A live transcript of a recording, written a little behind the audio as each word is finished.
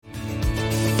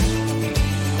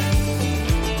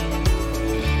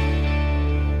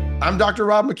I'm Dr.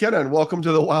 Rob McKenna, and welcome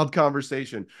to the Wild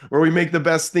Conversation, where we make the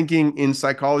best thinking in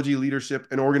psychology, leadership,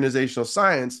 and organizational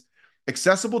science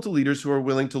accessible to leaders who are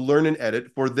willing to learn and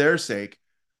edit for their sake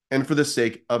and for the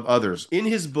sake of others. In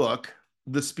his book,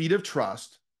 The Speed of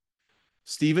Trust,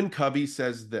 Stephen Covey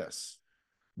says this: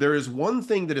 there is one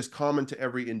thing that is common to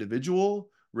every individual,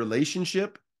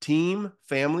 relationship, team,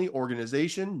 family,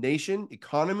 organization, nation,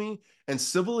 economy, and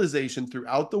civilization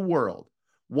throughout the world.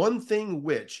 One thing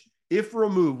which, if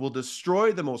removed, will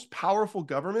destroy the most powerful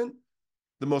government,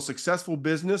 the most successful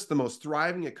business, the most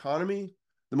thriving economy,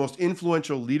 the most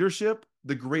influential leadership,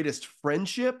 the greatest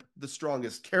friendship, the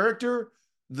strongest character,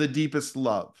 the deepest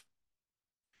love.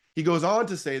 He goes on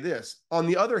to say this: on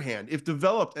the other hand, if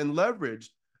developed and leveraged,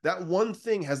 that one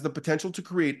thing has the potential to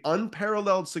create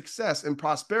unparalleled success and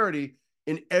prosperity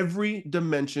in every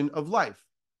dimension of life.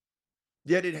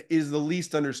 Yet it is the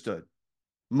least understood,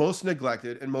 most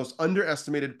neglected, and most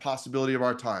underestimated possibility of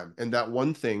our time. And that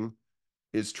one thing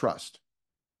is trust.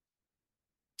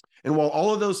 And while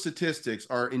all of those statistics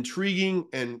are intriguing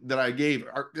and that I gave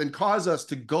and cause us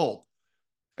to gulp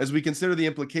as we consider the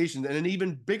implications, and an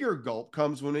even bigger gulp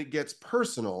comes when it gets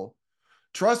personal,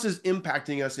 trust is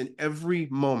impacting us in every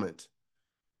moment.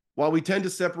 While we tend to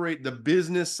separate the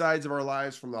business sides of our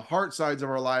lives from the heart sides of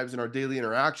our lives in our daily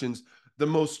interactions, the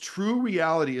most true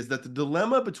reality is that the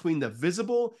dilemma between the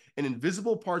visible and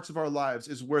invisible parts of our lives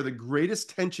is where the greatest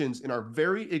tensions in our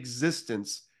very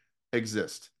existence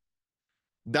exist.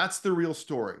 That's the real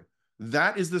story.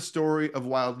 That is the story of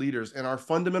wild leaders. And our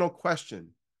fundamental question: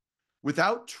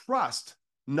 without trust,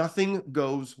 nothing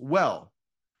goes well.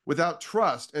 Without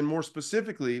trust, and more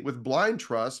specifically, with blind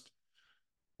trust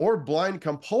or blind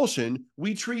compulsion,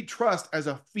 we treat trust as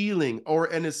a feeling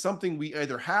and as something we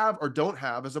either have or don't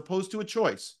have, as opposed to a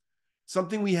choice,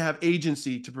 something we have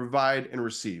agency to provide and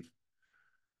receive.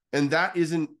 And that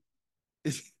isn't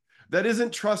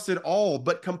trust at all,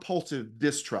 but compulsive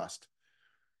distrust.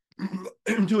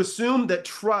 To assume that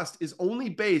trust is only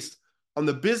based on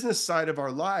the business side of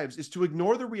our lives is to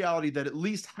ignore the reality that at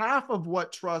least half of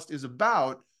what trust is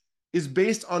about is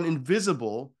based on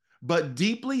invisible but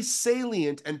deeply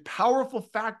salient and powerful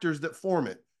factors that form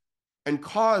it and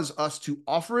cause us to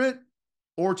offer it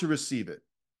or to receive it.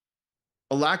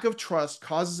 A lack of trust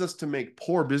causes us to make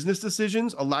poor business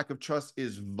decisions. A lack of trust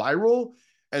is viral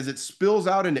as it spills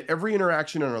out into every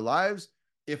interaction in our lives.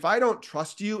 If I don't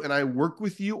trust you and I work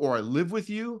with you or I live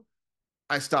with you,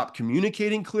 I stop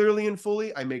communicating clearly and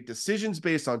fully. I make decisions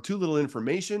based on too little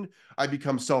information. I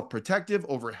become self-protective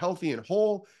over healthy and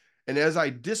whole. And as I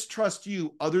distrust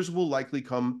you, others will likely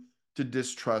come to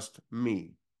distrust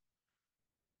me.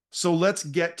 So let's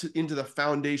get into the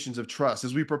foundations of trust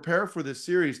as we prepare for this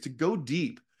series to go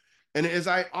deep. And as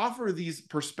I offer these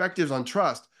perspectives on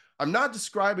trust, I'm not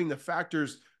describing the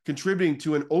factors contributing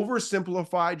to an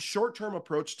oversimplified short-term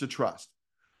approach to trust.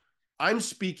 I'm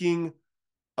speaking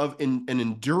of an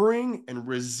enduring and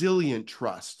resilient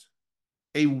trust,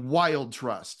 a wild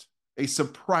trust, a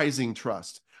surprising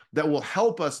trust that will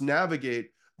help us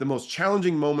navigate the most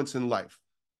challenging moments in life.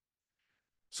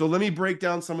 So let me break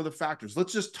down some of the factors.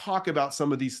 Let's just talk about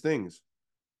some of these things.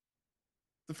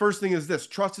 The first thing is this: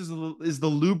 trust is the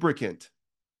lubricant,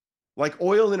 like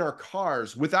oil in our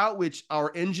cars, without which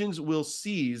our engines will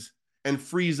seize and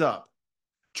freeze up.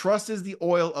 Trust is the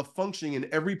oil of functioning in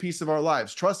every piece of our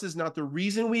lives. Trust is not the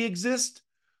reason we exist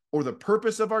or the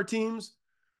purpose of our teams,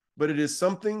 but it is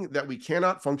something that we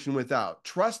cannot function without.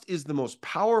 Trust is the most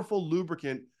powerful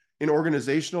lubricant in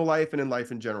organizational life and in life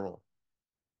in general.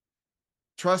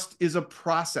 Trust is a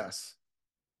process.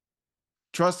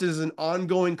 Trust is an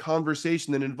ongoing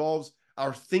conversation that involves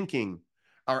our thinking,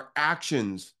 our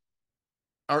actions,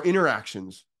 our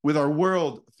interactions with our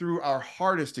world through our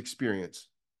hardest experience.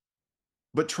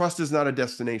 But trust is not a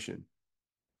destination.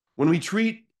 When we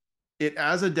treat it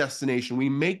as a destination, we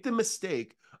make the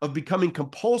mistake of becoming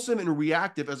compulsive and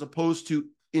reactive as opposed to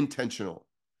intentional.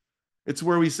 It's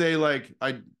where we say, like,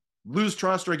 I lose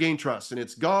trust or I gain trust, and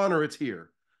it's gone or it's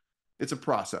here. It's a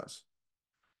process.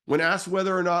 When asked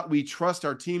whether or not we trust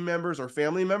our team members or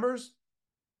family members,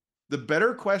 the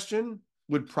better question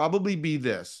would probably be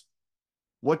this: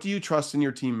 what do you trust in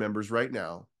your team members right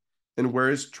now? And where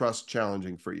is trust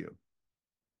challenging for you?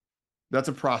 That's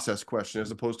a process question as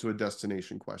opposed to a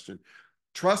destination question.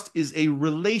 Trust is a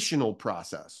relational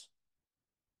process.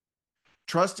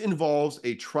 Trust involves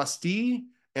a trustee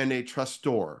and a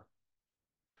trustor.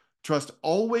 Trust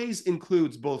always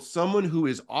includes both someone who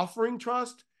is offering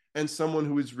trust and someone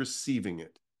who is receiving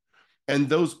it. And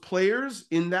those players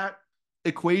in that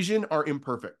equation are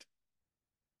imperfect.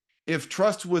 If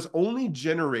trust was only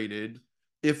generated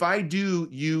if I do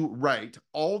you right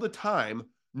all the time,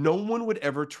 no one would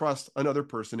ever trust another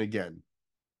person again.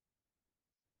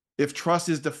 If trust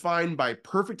is defined by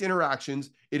perfect interactions,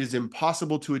 it is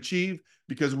impossible to achieve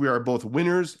because we are both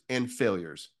winners and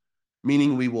failures,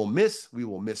 meaning we will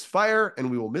misfire,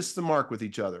 and we will miss the mark with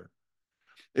each other.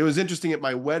 It was interesting at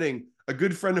my wedding, a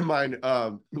good friend of mine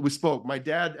who spoke. My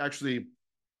dad actually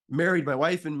married my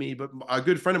wife and me, but a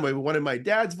good friend of mine, we wanted my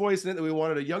dad's voice in it, and we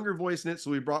wanted a younger voice in it.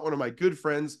 So we brought one of my good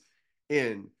friends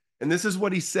in. And this is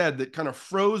what he said that kind of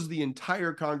froze the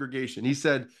entire congregation. He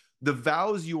said, "The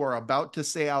vows you are about to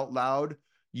say out loud,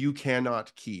 you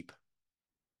cannot keep."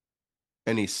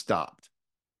 And he stopped.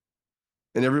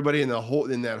 And everybody in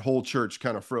that whole church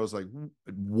kind of froze, like,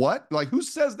 what? Like, who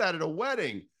says that at a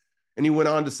wedding? And he went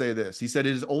on to say this. He said,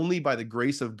 "It is only by the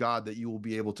grace of God that you will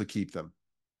be able to keep them."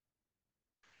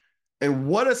 And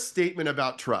what a statement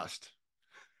about trust.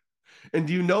 And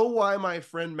do you know why my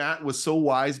friend Matt was so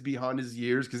wise beyond his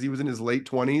years? Because he was in his late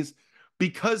 20s,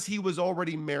 because he was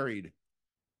already married.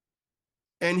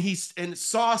 And he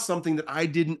saw something that I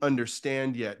didn't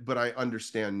understand yet, but I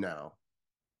understand now.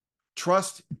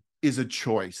 Trust is a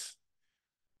choice.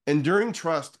 Enduring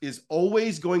trust is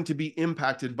always going to be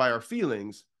impacted by our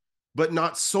feelings, but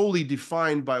not solely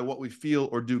defined by what we feel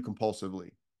or do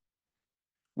compulsively.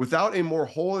 Without a more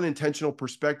whole and intentional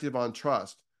perspective on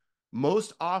trust,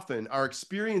 most often our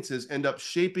experiences end up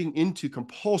shaping into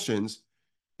compulsions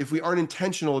if we aren't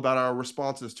intentional about our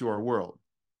responses to our world.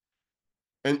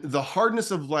 And the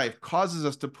hardness of life causes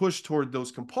us to push toward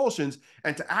those compulsions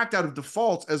and to act out of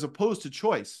defaults as opposed to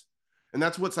choice. And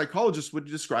that's what psychologists would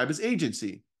describe as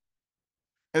agency.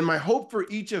 And my hope for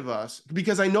each of us,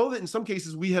 because I know that in some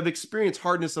cases we have experienced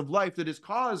hardness of life that has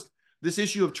caused this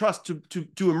issue of trust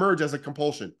to emerge as a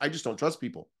compulsion. I just don't trust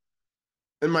people.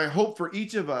 And my hope for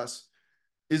each of us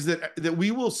is that we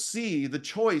will see the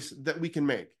choice that we can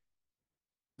make.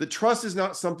 That trust is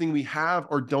not something we have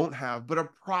or don't have, but a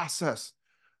process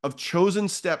of chosen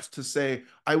steps to say,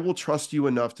 I will trust you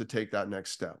enough to take that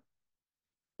next step.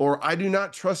 Or I do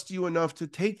not trust you enough to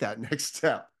take that next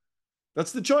step.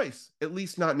 That's the choice, at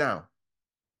least not now.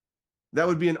 That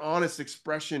would be an honest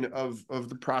expression of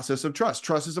the process of trust.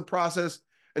 Trust is a process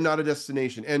and not a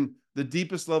destination. And the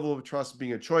deepest level of trust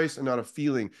being a choice and not a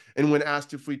feeling. And when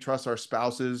asked if we trust our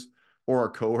spouses or our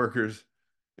coworkers,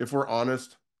 if we're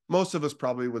honest, most of us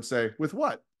probably would say, with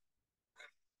what?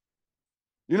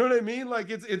 You know what I mean? Like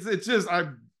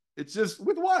it's just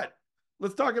with what?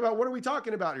 Let's talk about, what are we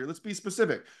talking about here? Let's be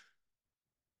specific.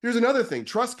 Here's another thing.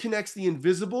 Trust connects the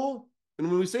invisible. And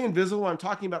when we say invisible, I'm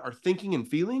talking about our thinking and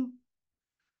feeling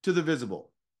to the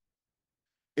visible.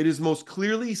 It is most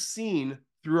clearly seen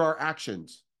through our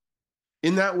actions.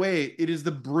 In that way, it is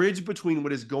the bridge between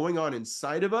what is going on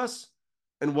inside of us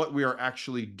and what we are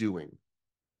actually doing.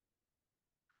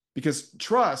 Because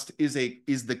trust is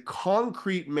the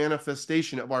concrete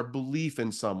manifestation of our belief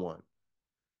in someone.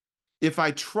 If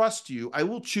I trust you, I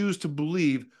will choose to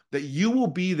believe that you will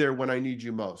be there when I need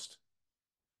you most.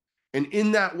 And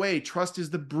in that way, trust is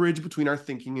the bridge between our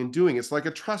thinking and doing. It's like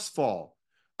a trust fall.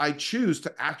 I choose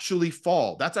to actually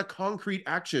fall. That's a concrete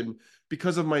action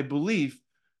because of my belief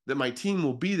that my team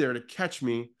will be there to catch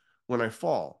me when I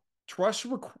fall. Trust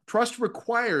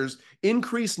requires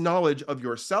increased knowledge of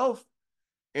yourself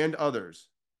and others.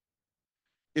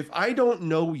 If I don't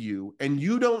know you and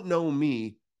you don't know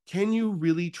me, can you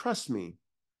really trust me?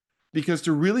 Because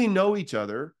to really know each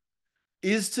other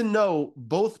is to know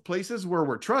both places where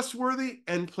we're trustworthy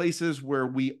and places where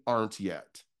we aren't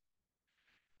yet.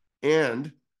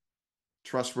 And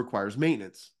trust requires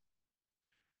maintenance.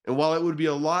 And while it would be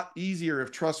a lot easier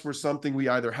if trust were something we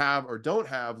either have or don't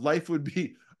have, life would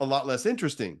be a lot less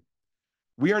interesting.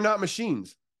 We are not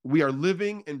machines. We are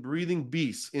living and breathing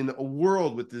beasts in a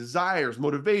world with desires,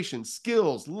 motivations,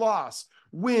 skills, loss,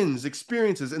 wins,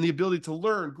 experiences, and the ability to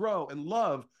learn, grow, and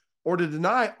love, or to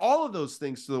deny all of those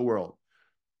things to the world.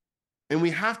 And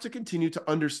we have to continue to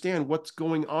understand what's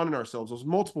going on in ourselves, those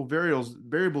multiple variables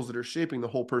that are shaping the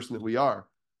whole person that we are.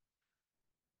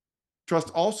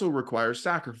 Trust also requires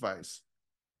sacrifice.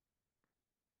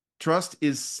 Trust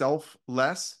is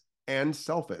selfless and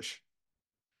selfish.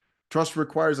 Trust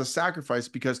requires a sacrifice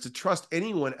because to trust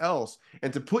anyone else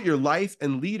and to put your life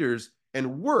and leaders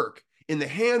and work in the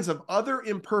hands of other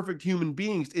imperfect human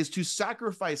beings is to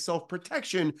sacrifice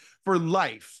self-protection for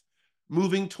life,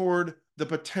 moving toward the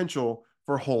potential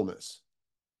for wholeness.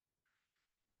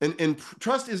 And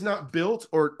trust is not built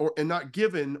and not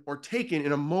given or taken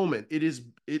in a moment. It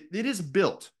is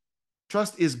built.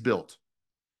 Trust is built.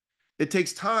 It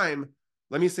takes time.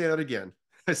 Let me say that again.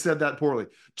 I said that poorly.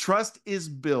 Trust is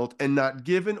built and not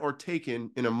given or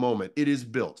taken in a moment. It is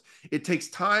built. It takes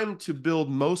time to build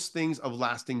most things of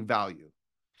lasting value.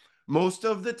 Most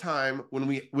of the time, when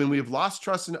we have lost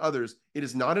trust in others, it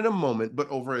is not in a moment, but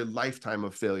over a lifetime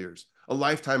of failures, a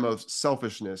lifetime of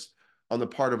selfishness on the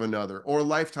part of another, or a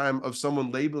lifetime of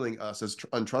someone labeling us as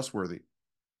untrustworthy.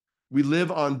 We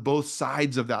live on both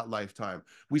sides of that lifetime.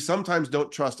 We sometimes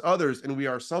don't trust others, and we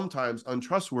are sometimes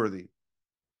untrustworthy,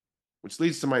 which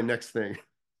leads to my next thing.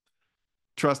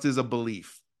 Trust is a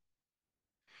belief.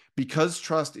 Because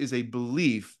trust is a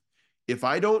belief, if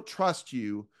I don't trust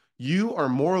you, you are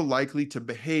more likely to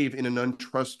behave in an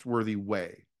untrustworthy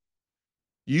way.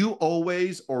 You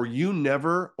always, or you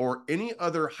never, or any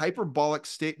other hyperbolic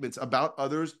statements about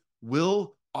others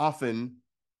will often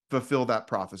fulfill that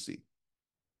prophecy.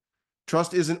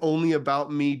 Trust isn't only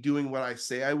about me doing what I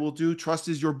say I will do. Trust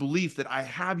is your belief that I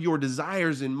have your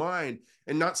desires in mind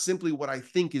and not simply what I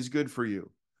think is good for you.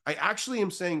 I actually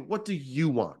am saying, what do you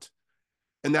want?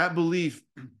 And that belief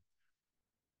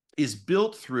is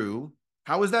built through,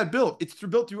 how is that built? It's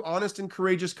built through honest and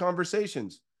courageous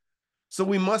conversations. So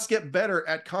we must get better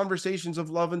at conversations of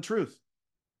love and truth.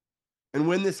 And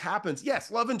when this happens,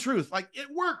 yes, love and truth, like it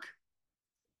work.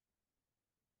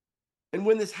 And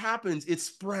when this happens, it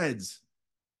spreads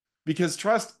because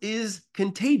trust is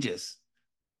contagious,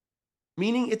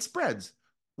 meaning it spreads.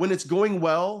 When it's going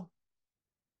well,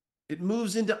 it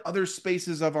moves into other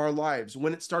spaces of our lives.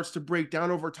 When it starts to break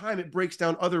down over time, it breaks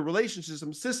down other relationships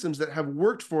and systems that have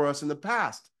worked for us in the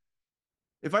past.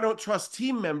 If I don't trust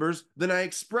team members, then I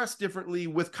express differently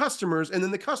with customers, and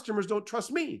then the customers don't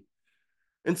trust me.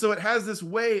 And so it has this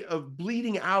way of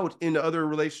bleeding out into other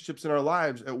relationships in our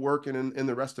lives at work and in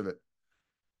the rest of it.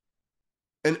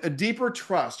 And a deeper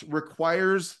trust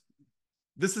requires,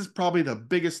 this is probably the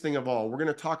biggest thing of all. We're going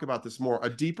to talk about this more. A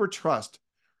deeper trust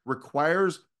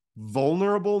requires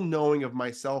vulnerable knowing of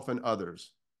myself and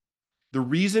others. The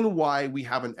reason why we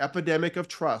have an epidemic of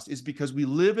trust is because we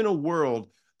live in a world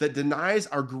that denies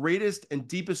our greatest and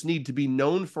deepest need to be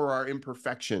known for our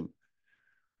imperfection.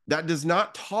 That does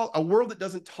not a world that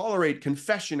doesn't tolerate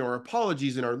confession or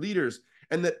apologies in our leaders,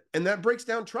 and that breaks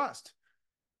down trust.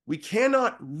 We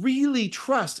cannot really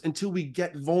trust until we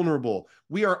get vulnerable.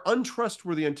 We are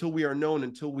untrustworthy until we are known,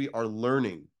 until we are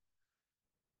learning.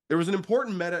 There was an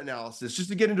important meta-analysis, just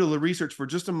to get into the research for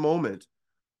just a moment,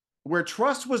 where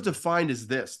trust was defined as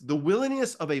this: the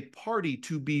willingness of a party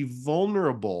to be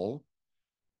vulnerable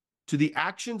to the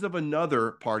actions of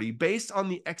another party based on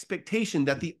the expectation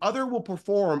that the other will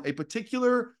perform a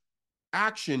particular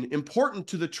action important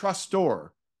to the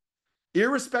trustor,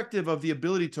 irrespective of the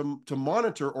ability to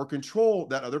monitor or control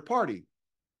that other party.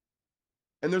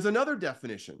 And there's another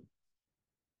definition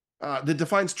that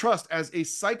defines trust as a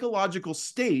psychological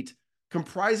state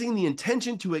comprising the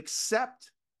intention to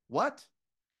accept what?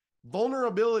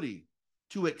 Vulnerability.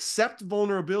 To accept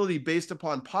vulnerability based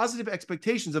upon positive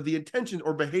expectations of the intention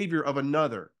or behavior of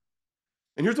another.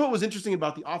 And here's what was interesting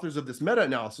about the authors of this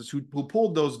meta-analysis who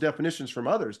pulled those definitions from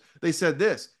others. They said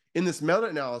this, in this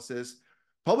meta-analysis,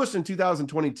 published in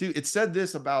 2022, it said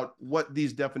this about what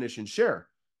these definitions share.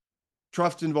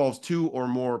 Trust involves two or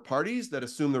more parties that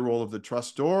assume the role of the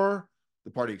trustor,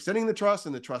 the party extending the trust,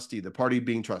 and the trustee, the party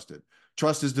being trusted.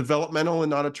 Trust is developmental and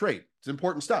not a trait. It's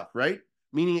important stuff, right?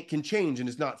 Meaning it can change and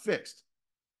is not fixed.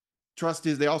 Trust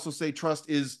is, they also say trust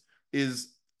is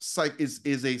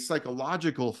a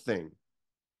psychological thing.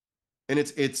 And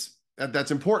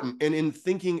that's important. And in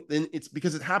thinking, it's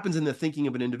because it happens in the thinking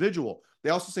of an individual. They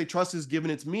also say trust is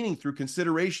given its meaning through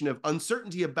consideration of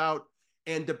uncertainty about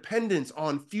and dependence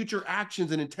on future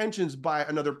actions and intentions by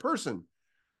another person.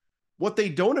 What they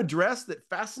don't address that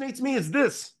fascinates me is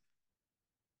this.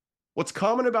 What's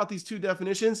common about these two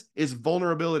definitions is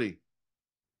vulnerability.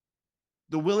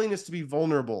 The willingness to be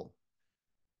vulnerable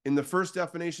in the first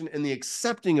definition and the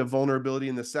accepting of vulnerability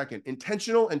in the second.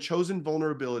 Intentional and chosen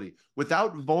vulnerability.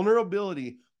 Without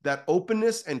vulnerability, that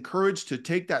openness and courage to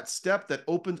take that step that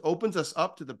opens us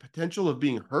up to the potential of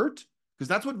being hurt, because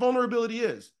that's what vulnerability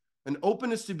is, an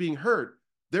openness to being hurt,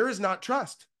 there is not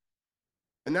trust.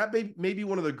 And that may be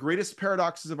one of the greatest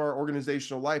paradoxes of our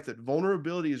organizational life, that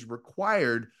vulnerability is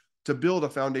required to build a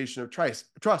foundation of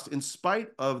trust, in spite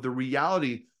of the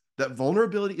reality that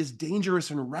vulnerability is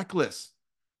dangerous and reckless.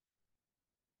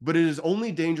 But it is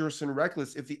only dangerous and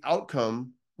reckless if the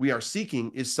outcome we are seeking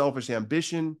is selfish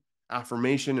ambition,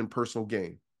 affirmation, and personal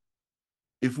gain.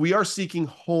 If we are seeking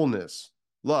wholeness,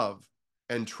 love,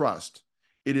 and trust,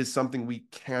 it is something we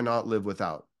cannot live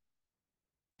without.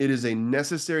 It is a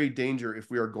necessary danger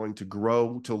if we are going to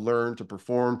grow, to learn, to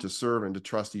perform, to serve, and to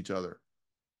trust each other.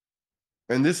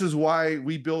 And this is why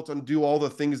we built and do all the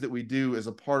things that we do as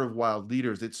a part of Wild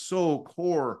Leaders. It's so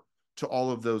core to all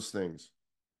of those things.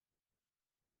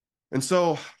 And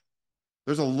so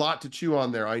There's a lot to chew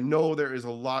on there. I know there is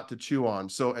a lot to chew on.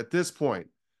 So at this point,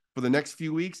 for the next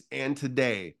few weeks and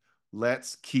today,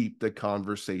 let's keep the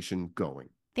conversation going.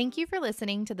 Thank you for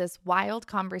listening to this wild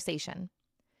conversation.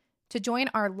 To join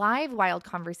our live wild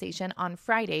conversation on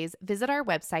Fridays, visit our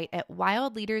website at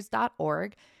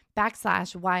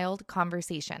wildleaders.org/wild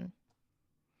conversation.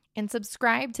 And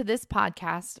subscribe to this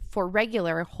podcast for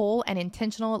regular, whole, and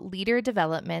intentional leader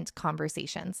development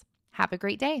conversations. Have a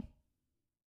great day.